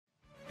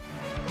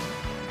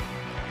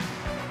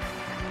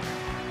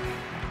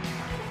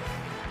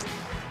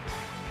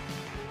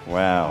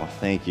Wow,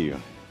 thank you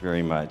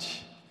very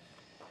much.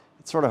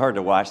 It's sort of hard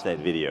to watch that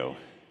video.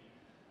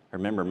 I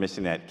remember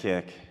missing that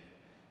kick.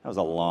 That was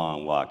a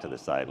long walk to the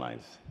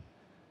sidelines.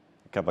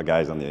 A couple of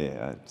guys on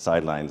the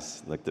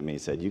sidelines looked at me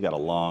and said, "You got a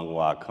long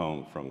walk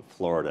home from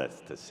Florida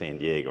to San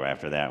Diego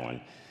after that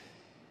one."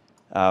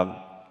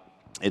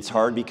 It's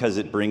hard because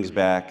it brings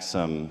back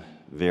some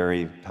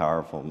very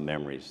powerful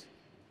memories.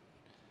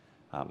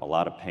 A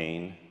lot of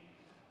pain,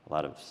 a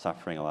lot of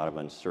suffering, a lot of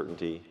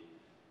uncertainty.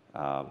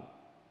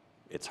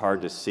 It's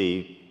hard to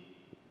see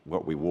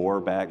what we wore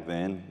back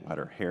then, what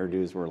our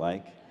hairdos were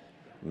like.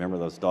 Remember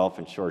those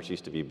dolphin shorts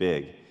used to be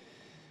big.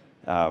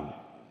 To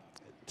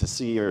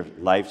see your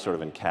life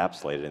sort of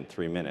encapsulated in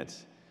 3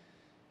 minutes.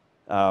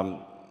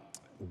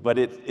 But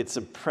it's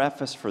a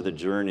preface for the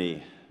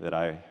journey that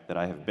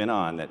I have been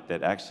on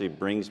that actually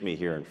brings me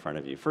here in front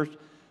of you. First,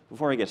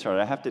 before I get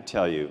started, I have to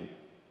tell you,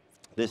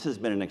 this has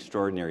been an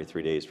extraordinary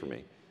 3 days for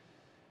me.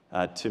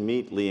 To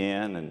meet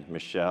Leanne and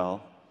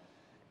Michelle,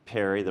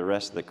 Perry, the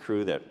rest of the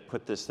crew that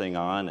put this thing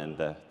on, and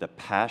the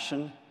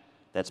passion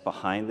that's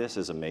behind this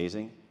is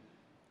amazing.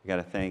 I got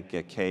to thank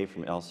Kay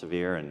from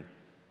Elsevier and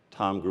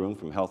Tom Groom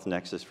from Health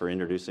Nexus for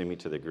introducing me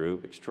to the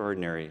group.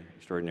 Extraordinary,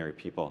 extraordinary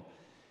people.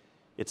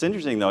 It's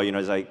interesting, though, you know,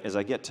 as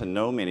I get to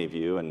know many of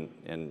you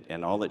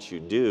and all that you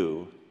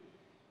do,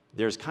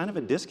 there's kind of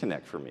a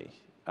disconnect for me.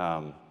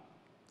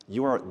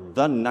 You are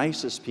the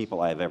nicest people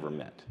I've ever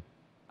met.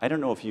 I don't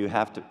know if you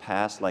have to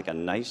pass like a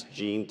nice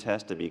gene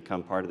test to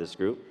become part of this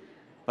group,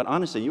 but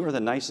honestly, you are the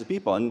nicest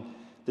people. And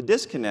the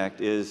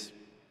disconnect is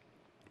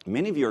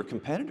many of you are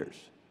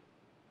competitors.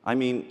 I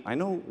mean, I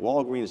know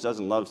Walgreens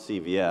doesn't love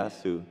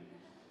CVS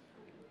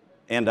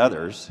and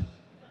others,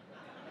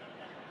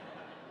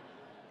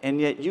 and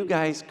yet you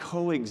guys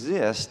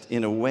coexist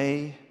in a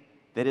way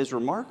that is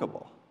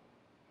remarkable.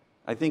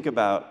 I think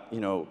about, you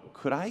know,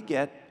 could I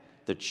get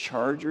the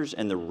Chargers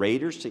and the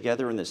Raiders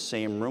together in the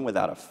same room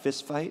without a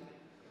fist fight?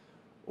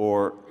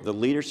 Or the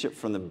leadership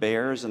from the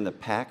Bears and the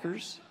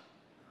Packers?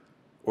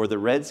 Or the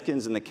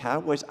Redskins and the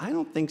Cowboys? I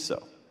don't think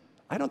so.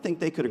 I don't think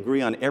they could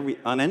agree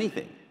on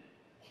anything,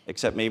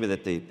 except maybe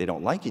that they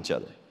don't like each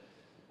other.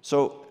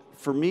 So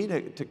for me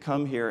to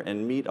come here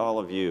and meet all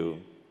of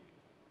you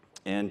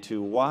and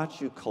to watch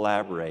you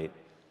collaborate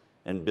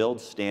and build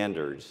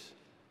standards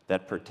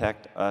that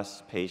protect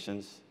us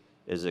patients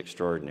is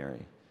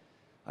extraordinary.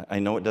 I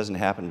know it doesn't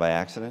happen by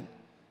accident.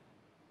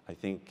 I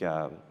think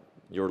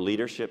your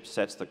leadership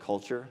sets the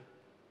culture.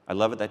 I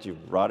love it that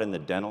you've brought in the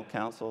dental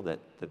council, that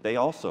they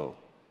also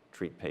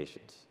treat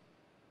patients.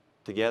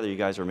 Together, you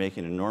guys are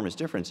making an enormous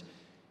difference.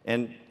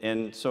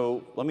 And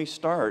so let me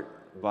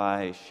start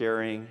by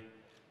sharing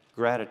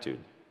gratitude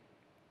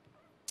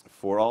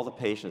for all the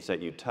patients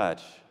that you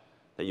touch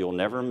that you'll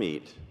never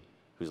meet,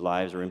 whose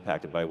lives are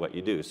impacted by what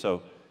you do.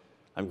 So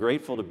I'm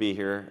grateful to be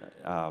here.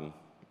 I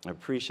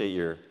appreciate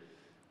your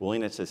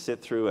willingness to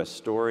sit through a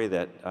story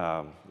that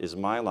is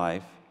my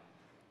life,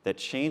 that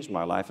changed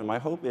my life. And my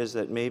hope is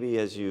that maybe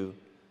as you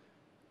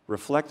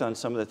reflect on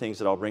some of the things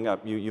that I'll bring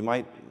up, you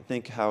might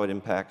think how it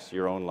impacts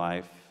your own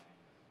life,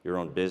 your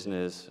own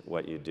business,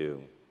 what you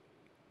do.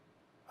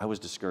 I was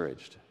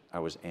discouraged. I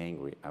was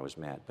angry. I was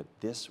mad. But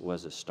this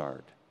was a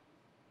start.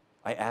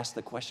 I asked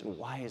the question,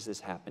 why is this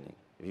happening?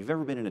 If you've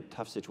ever been in a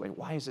tough situation,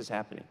 why is this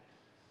happening?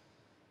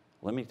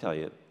 Let me tell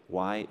you,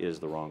 why is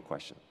the wrong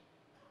question.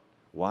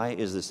 Why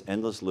is this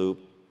endless loop,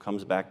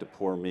 comes back to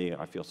poor me,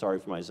 I feel sorry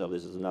for myself,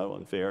 this is not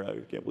unfair, I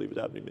can't believe it's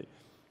happening to me.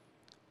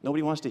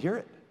 Nobody wants to hear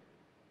it.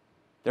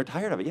 They're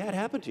tired of it. Yeah, it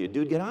happened to you.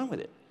 Dude, get on with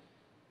it.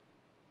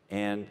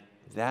 And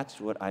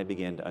that's what I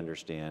began to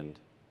understand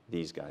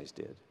these guys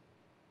did.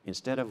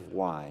 Instead of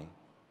why,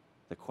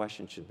 the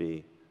question should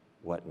be,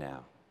 what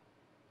now?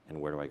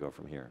 And where do I go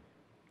from here?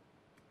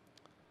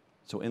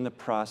 So in the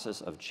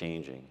process of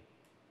changing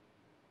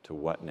to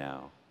what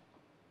now,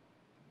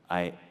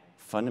 I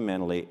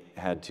fundamentally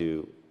had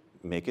to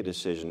make a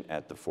decision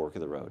at the fork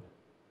of the road.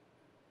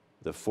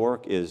 The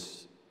fork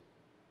is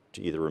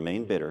to either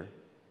remain bitter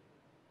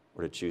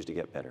or to choose to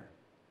get better.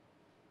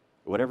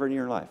 Whatever in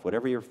your life,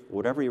 whatever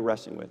you're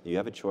wrestling with, you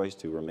have a choice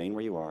to remain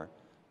where you are,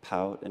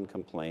 pout and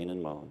complain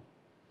and moan,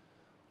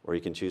 or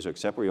you can choose to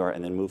accept where you are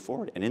and then move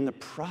forward. And in the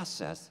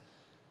process,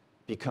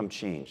 become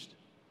changed.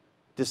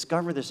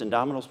 Discover this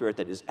indomitable spirit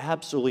that is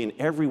absolutely in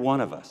every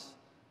one of us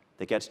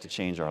that gets to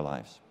change our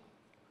lives.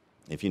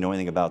 If you know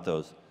anything about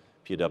those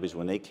POWs,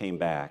 when they came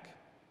back,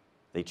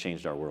 they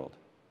changed our world.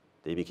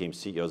 They became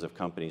CEOs of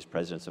companies,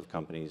 presidents of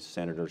companies,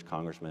 senators,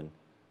 congressmen.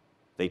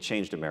 They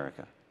changed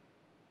America.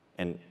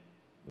 And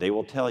they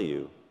will tell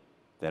you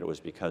that it was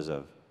because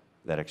of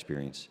that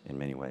experience in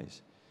many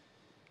ways.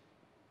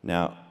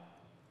 Now,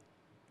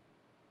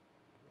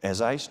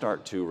 as I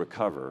start to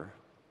recover,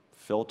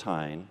 Phil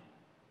Tyne,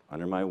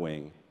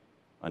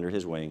 under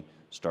his wing,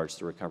 starts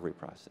the recovery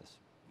process.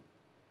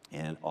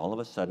 And all of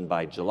a sudden,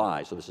 by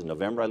July, so this is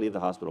November, I leave the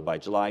hospital. By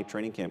July,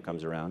 training camp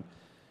comes around,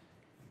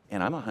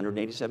 and I'm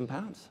 187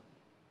 pounds.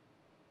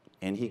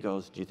 And he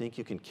goes, "Do you think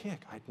you can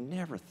kick?" I'd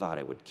never thought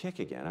I would kick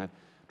again. I'm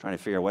trying to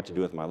figure out what to do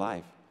with my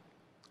life.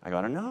 I go,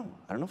 I don't know.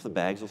 I don't know if the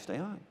bags will stay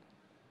on.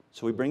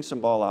 So we bring some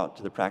ball out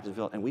to the practice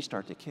field, and we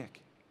start to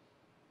kick.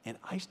 And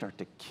I start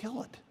to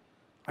kill it.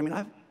 I mean,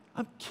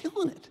 I'm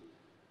killing it.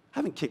 I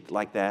haven't kicked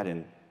like that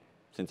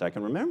since I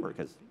can remember,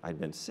 because I'd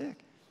been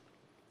sick.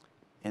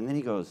 And then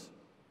he goes,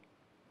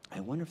 I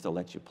wonder if they'll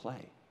let you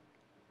play.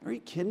 Are you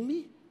kidding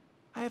me?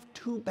 I have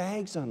 2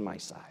 bags on my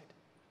side.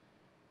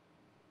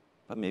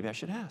 But maybe I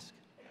should ask.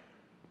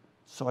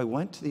 So I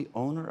went to the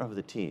owner of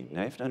the team.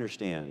 Now you have to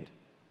understand,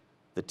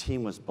 the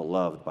team was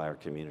beloved by our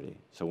community.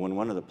 So when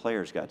one of the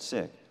players got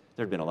sick,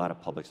 there'd been a lot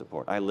of public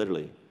support. I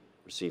literally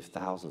received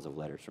thousands of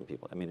letters from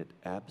people. I mean, it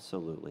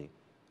absolutely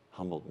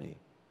humbled me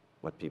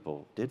what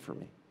people did for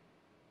me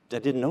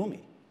that didn't know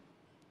me.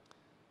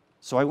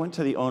 So I went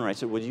to the owner. I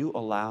said, would you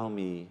allow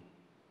me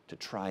to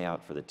try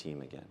out for the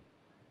team again?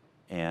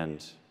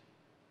 And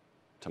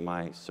to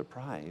my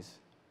surprise,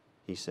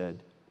 he said,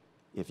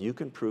 if you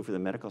can prove to the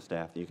medical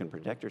staff that you can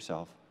protect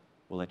yourself,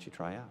 we'll let you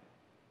try out.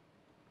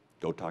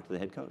 Go talk to the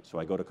head coach. So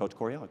I go to Coach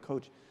Coryell.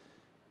 Coach,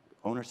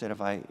 owner said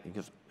he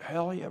goes,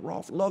 hell yeah,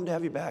 Rolf, love to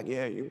have you back.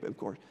 Yeah, of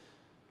course.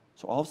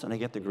 So all of a sudden I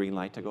get the green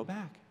light to go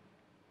back.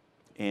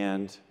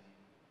 And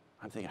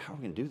I'm thinking, how are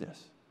we going to do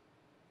this?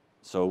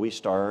 So we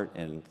start,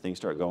 and things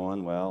start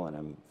going well, and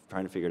I'm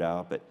trying to figure it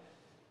out, but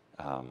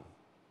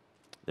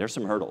there's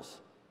some hurdles.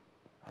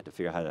 I had to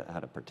figure out how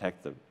to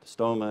protect the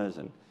stomas,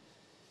 and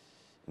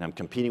I'm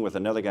competing with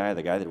another guy.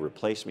 The guy that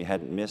replaced me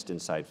hadn't missed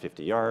inside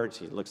 50 yards.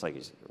 He looks like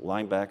he's a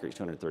linebacker. He's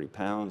 230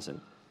 pounds, and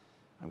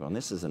I'm going,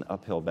 this is an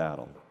uphill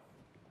battle.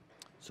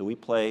 So we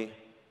play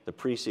the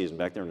preseason.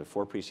 Back there in the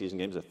 4 preseason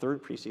games, the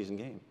 3rd preseason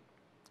game.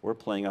 We're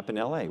playing up in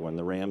LA when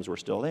the Rams were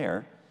still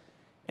there.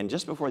 And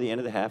just before the end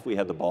of the half, we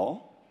had the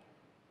ball.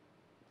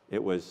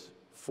 It was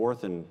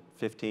 4th and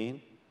 15.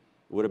 It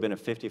would have been a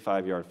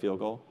 55-yard field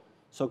goal.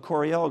 So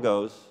Coryell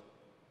goes,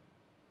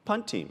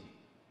 punt team.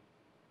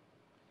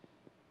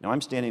 Now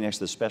I'm standing next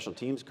to the special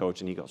teams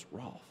coach, and he goes,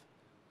 Rolf,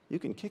 you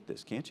can kick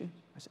this, can't you?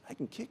 I said, I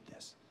can kick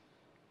this.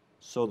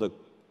 So the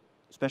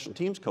special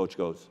teams coach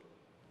goes,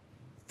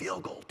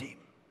 field goal team.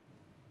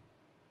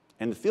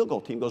 And the field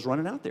goal team goes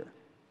running out there.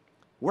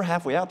 We're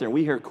halfway out there, and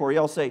we hear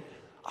Coryell say,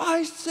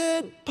 I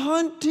said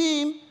punt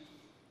team.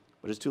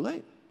 But it's too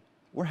late.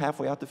 We're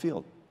halfway out the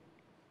field.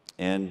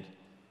 And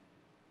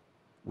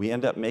we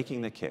end up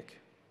making the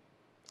kick.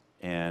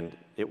 And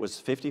it was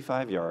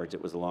 55 yards.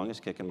 It was the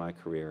longest kick in my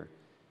career.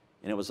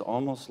 And it was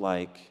almost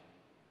like,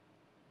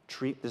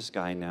 treat this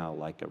guy now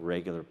like a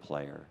regular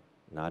player,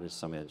 not as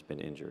somebody that's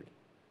been injured.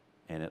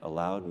 And it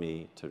allowed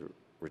me to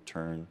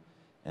return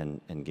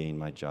and gain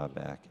my job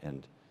back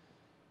and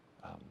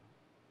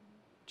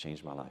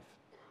change my life.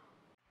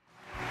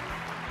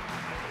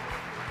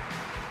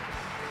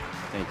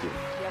 Thank you. Do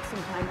you have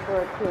some time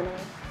for a Q&A?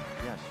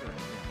 Yeah, sure.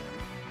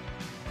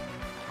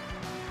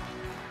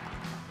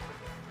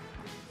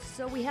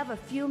 So we have a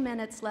few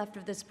minutes left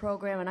of this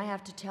program, and I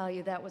have to tell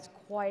you that was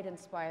quite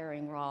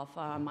inspiring, Rolf.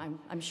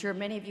 I'm sure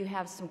many of you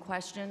have some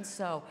questions,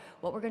 so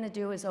what we're going to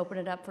do is open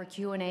it up for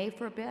Q&A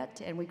for a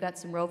bit, and we've got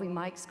some roving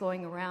mics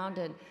going around,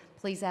 and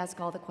please ask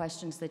all the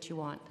questions that you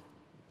want.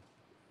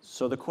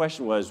 So the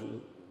question was,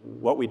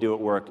 what we do at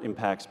work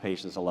impacts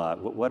patients a lot.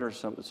 What are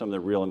some of the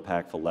real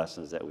impactful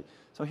lessons that we...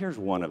 So here's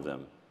one of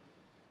them.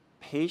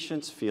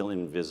 Patients feel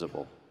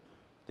invisible.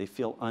 They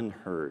feel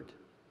unheard.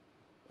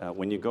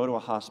 When you go to a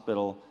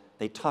hospital,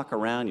 they talk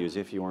around you as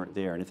if you weren't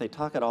there. And if they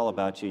talk at all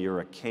about you, you're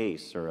a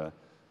case or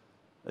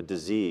a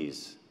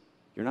disease.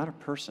 You're not a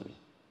person.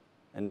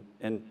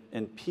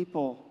 And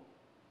people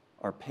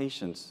are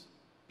patients,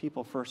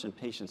 people first and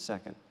patients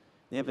second.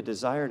 They have a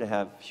desire to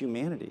have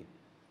humanity.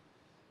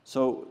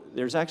 So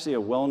there's actually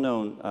a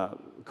well-known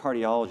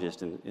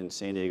cardiologist in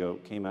San Diego,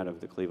 came out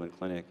of the Cleveland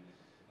Clinic,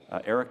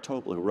 Eric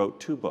Topol, who wrote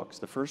 2 books.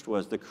 The first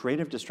was The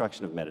Creative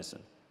Destruction of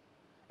Medicine.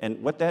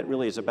 And what that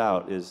really is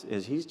about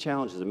is he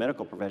challenges the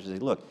medical profession to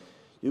say, look,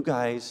 you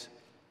guys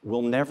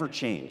will never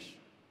change.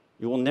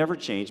 You will never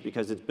change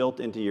because it's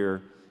built into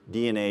your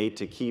DNA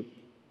to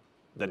keep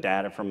the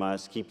data from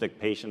us, keep the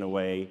patient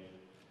away.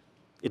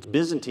 It's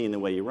Byzantine the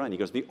way you run. He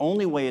goes, the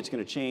only way it's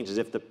going to change is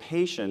if the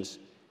patients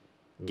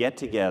get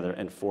together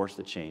and force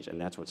the change, and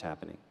that's what's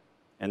happening.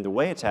 And the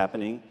way it's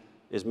happening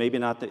is maybe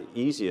not the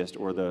easiest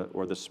or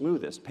the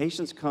smoothest.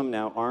 Patients come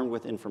now armed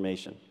with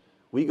information.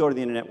 We go to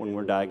the internet when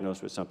we're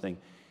diagnosed with something,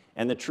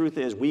 and the truth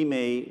is we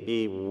may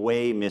be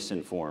way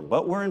misinformed,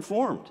 but we're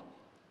informed.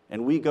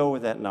 And we go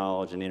with that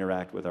knowledge and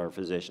interact with our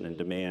physician and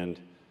demand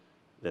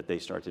that they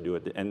start to do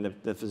it. And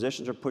the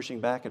physicians are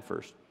pushing back at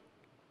first.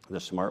 The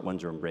smart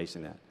ones are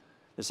embracing that.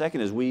 The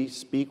second is we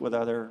speak with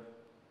other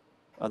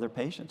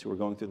patients who are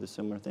going through the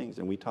similar things,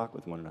 and we talk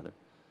with one another.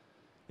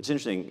 It's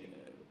interesting,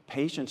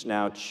 patients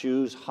now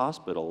choose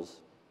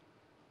hospitals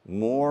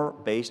more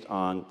based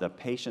on the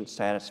patient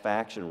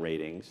satisfaction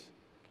ratings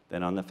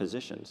than on the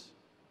physicians.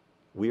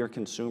 We are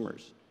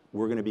consumers.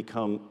 We're going to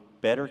become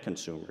better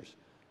consumers.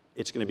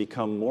 It's going to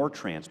become more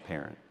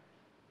transparent.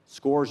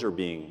 Scores are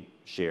being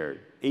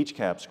shared,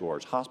 HCAHPS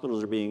scores,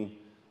 hospitals are being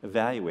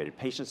evaluated.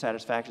 Patient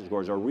satisfaction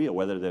scores are real.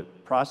 Whether the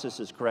process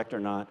is correct or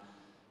not,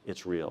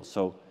 it's real.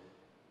 So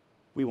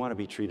we want to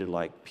be treated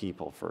like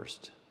people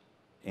first,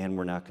 and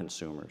we're not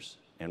consumers.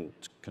 And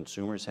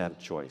consumers have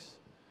choice.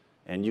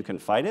 And you can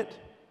fight it,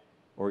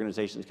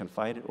 organizations can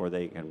fight it, or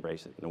they can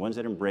embrace it. And the ones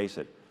that embrace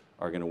it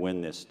are going to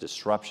win this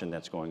disruption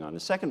that's going on. The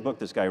second book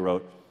this guy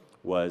wrote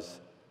was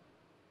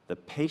The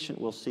Patient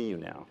Will See You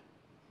Now.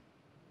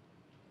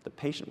 The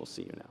patient will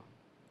see you now.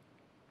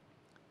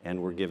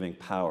 And we're giving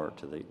power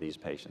to these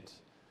patients.